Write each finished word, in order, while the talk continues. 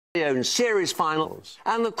own series finals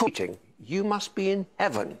and the coaching. You must be in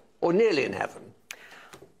heaven, or nearly in heaven.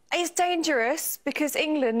 It's dangerous because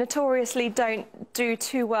England notoriously don't do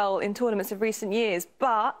too well in tournaments of recent years,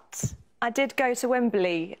 but I did go to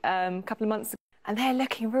Wembley a couple of months ago and they're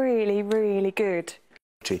looking really, really good.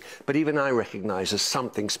 But even I recognise there's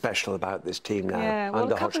something special about this team now. Yeah,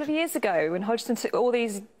 well, a couple of years ago when Hodgson took all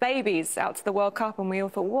these babies out to the World Cup and we all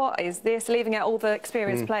thought, what is this? Leaving out all the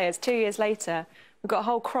experienced players. 2 years later, we've got a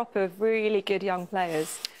whole crop of really good young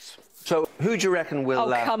players. So who do you reckon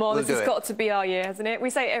will Oh, come on, will this has got to be our year, hasn't it? We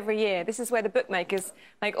say it every year. This is where the bookmakers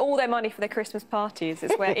make all their money for their Christmas parties.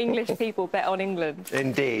 It's where English people bet on England.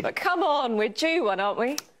 Indeed. But come on, we're due one, aren't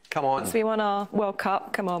we? Come on. Once we won our World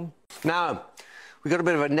Cup, come on. Now, we've got a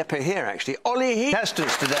bit of a nipper here, actually. Ollie Heath.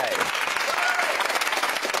 Contestants today.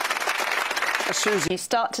 Susie. You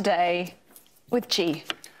start today with G.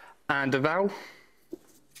 And a vowel.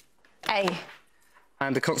 A.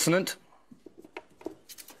 And a consonant.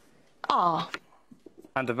 R.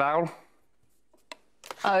 And a vowel.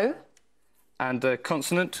 O. And a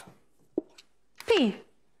consonant. P.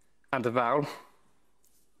 And a vowel.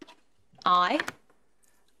 I.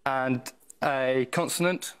 And a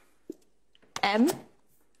consonant. M.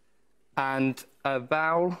 And a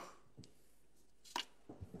vowel.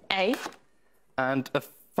 A. And a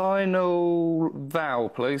final vowel,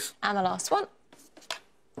 please. And the last one.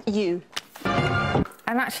 U.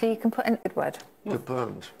 And actually, you can put in a good word. Good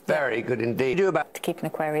poems. Very good indeed. Do about... To keep an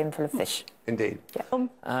aquarium full of fish. Indeed. Yeah. Can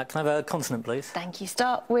I have a consonant, please? Thank you.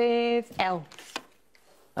 Start with L.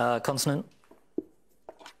 Consonant.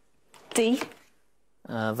 D.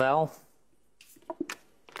 Vowel.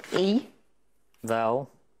 E. Vowel.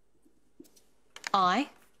 I.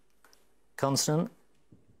 Consonant.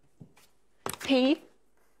 P.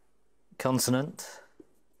 Consonant.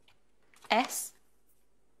 S.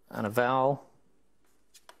 And a vowel.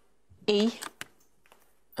 E.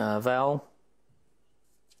 Vowel.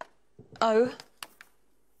 O.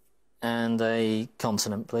 And a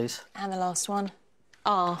consonant, please. And the last one.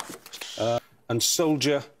 R. And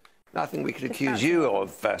soldier. Nothing we could accuse you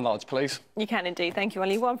of. Large, please. You can indeed. Thank you,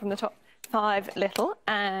 Ollie. One from the top 5 little.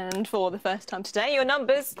 And for the first time today, your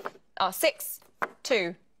numbers are 6,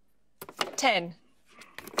 2, 10,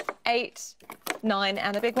 8, 9,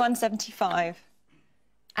 and a big one, 75.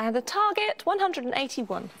 And the target,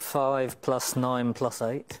 181. 5 plus 9 plus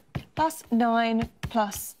 8. Plus 9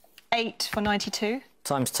 plus 8 for 92.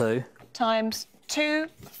 Times 2. Times 2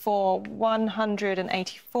 for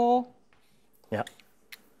 184. Yeah.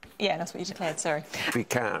 Yeah, that's what you declared, sorry. If we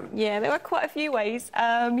can. Yeah, there were quite a few ways.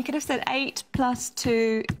 You could have said 8 plus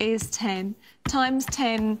 2 is 10, times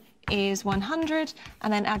 10 is 100,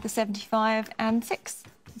 and then add the 75 and 6.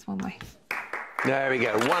 That's one way. There we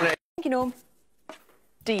go. 1-8. Thank you, Norm.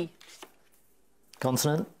 D.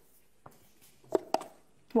 Consonant.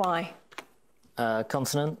 Y.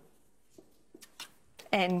 Consonant.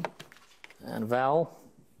 N. And vowel.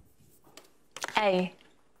 A.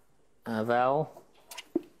 Vowel.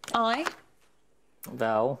 I.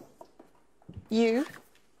 Vowel. U.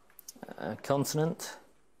 Consonant.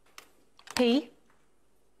 P.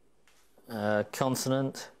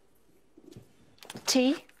 Consonant.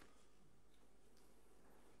 T.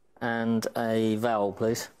 And a vowel,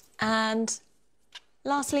 please. And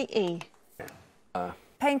lastly, E.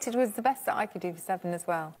 Painted was the best that I could do for 7 as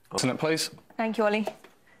well. Consonant, please. Thank you, Ollie.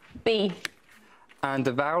 B. And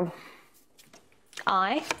a vowel.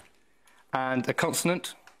 I. And a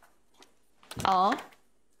consonant. R.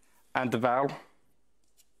 And a vowel.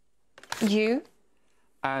 U.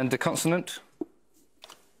 And a consonant.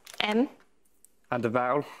 M. And a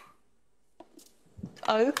vowel.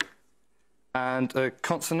 O. And a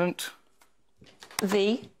consonant.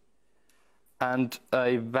 V. And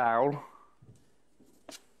a vowel.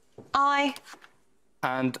 I.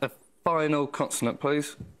 And a final consonant,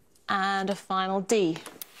 please. And a final D.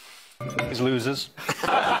 These losers.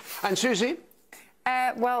 And Susie?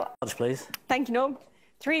 Well, Large, please. Thank you, Norm.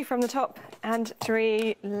 3 from the top and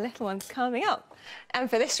 3 little ones coming up. And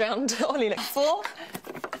for this round, Ollie, look, 4,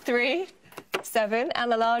 3, 7,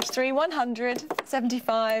 and the large 3, 100,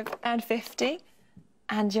 75 and 50.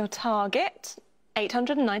 And your target,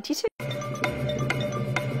 892.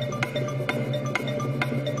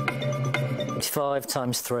 75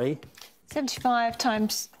 times 3. 75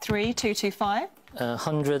 times 3, 225,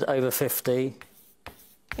 100 over 50.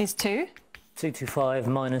 is 2. 225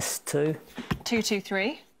 minus 2.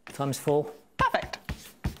 223. Times 4. Perfect.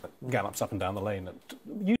 Gallops up and down the lane.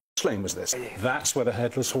 Whose lane was this? That's where the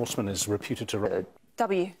Headless Horseman is reputed to run.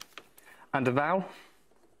 W. And a vowel.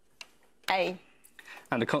 A.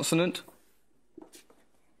 And a consonant.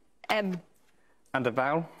 M. And a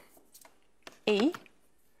vowel. E.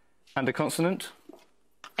 And a consonant.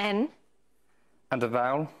 N. And a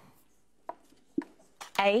vowel.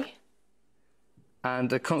 A.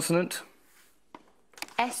 And a consonant.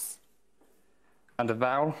 S. And a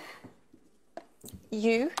vowel.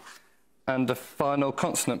 U. And a final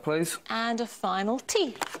consonant, please. And a final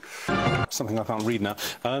T. Something I can't read now.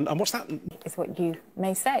 And what's that? Is what you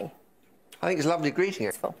may say. I think it's lovely greeting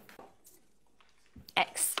it.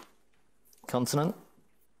 X. Consonant.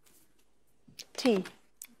 T.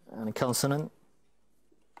 And a consonant.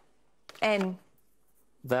 N.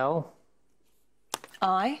 Vowel.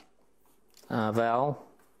 I. Vowel.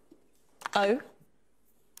 O.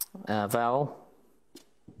 Vowel.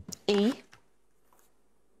 E.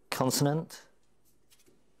 Consonant.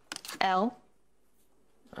 L.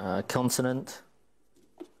 Consonant.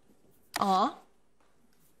 R.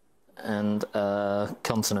 And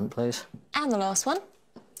consonant, please. And the last one,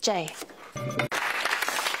 J.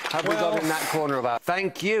 Have we got in that corner about?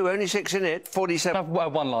 Thank you. Only 6 in it. 47.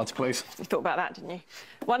 One large, please. You thought about that, didn't you?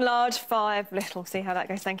 1 large, 5 little. See how that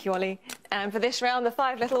goes. Thank you, Ollie. And for this round, the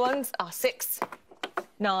 5 little ones are 6,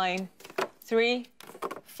 9, 3,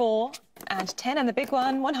 4, and 10. And the big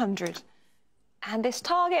one, 100. And this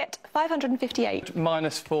target, 558.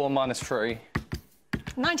 -4, -3.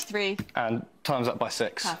 93. And times that by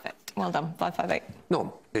 6. Perfect. Well done. 558.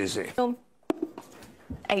 No, easy. Norm.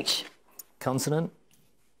 H. Consonant.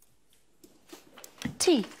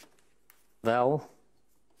 T. Vowel.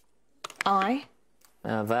 I.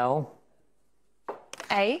 Vowel.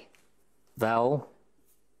 A. Vowel.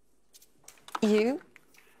 U.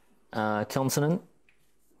 Consonant.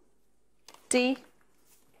 D.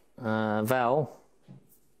 Vowel.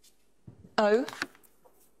 O.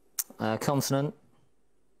 Consonant.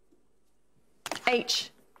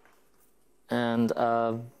 H. And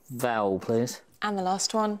vowel, please. And the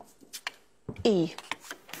last one, E.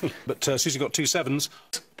 But Susie got 2 7s.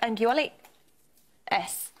 Thank you, Ollie.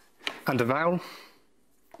 S. And a vowel.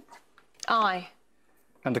 I.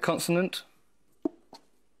 And a consonant.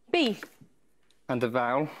 B. And a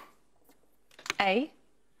vowel. A.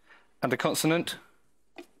 And a consonant.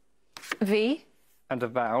 V. And a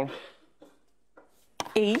vowel.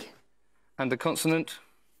 E. And a consonant.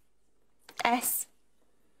 S.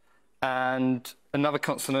 And another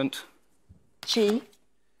consonant. G.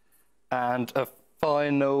 And a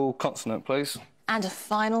final consonant, please. And a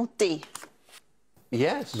final D.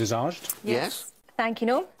 Yes. Visaged. Yes. Thank you,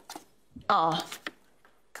 Norm. R.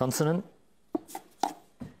 Consonant.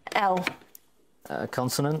 L.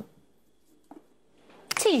 Consonant.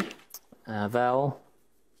 T. Vowel.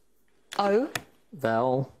 O.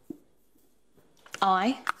 Vowel.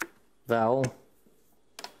 I. Vowel.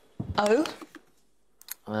 O.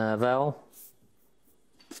 Vowel.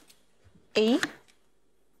 E.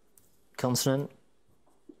 Consonant.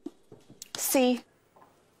 C.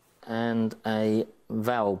 And a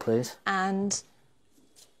vowel, please. And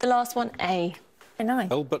the last one, A. Very nice.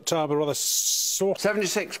 Well, but we're rather sore.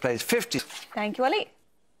 76, please. 50. Thank you, Ollie.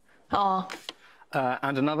 R.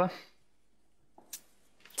 And another.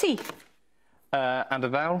 T. And a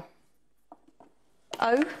vowel.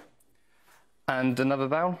 O. And another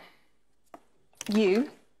vowel. U.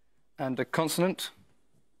 And a consonant.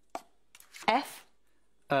 F.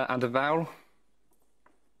 And a vowel.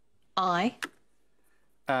 I.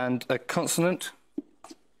 And a consonant.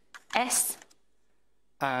 S.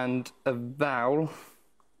 And a vowel.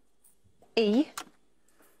 E.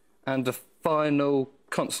 And a final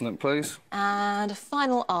consonant, please. And a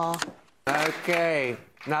final R. OK.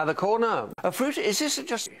 Now the corner. A fruit. Is this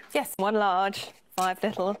just... Yes. 1 large, 5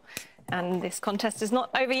 little. And this contest is not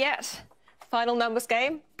over yet. Final numbers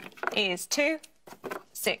game is 2,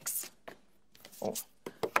 6, 4,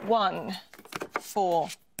 1, 4,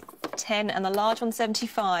 10, and the large one,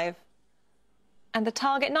 75. And the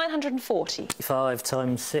target, 940. 5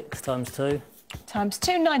 times 6 times 2. Times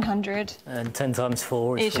 2, 900. And 10 times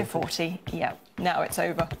 4 Is your 40. Yep. Now it's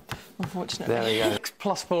over, unfortunately. There we go.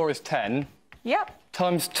 6 + 4 is 10. Yep.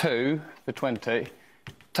 Times 2 for 20.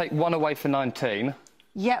 Take 1 away for 19.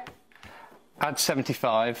 Yep. Add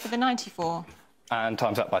 75. For the 94. And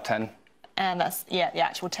times that by 10. And that's, yeah, the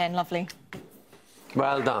actual 10. Lovely.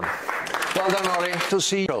 Well done. Well done, Ollie. Till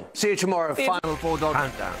see you. See you tomorrow. See you. Final 4 dog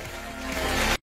countdown.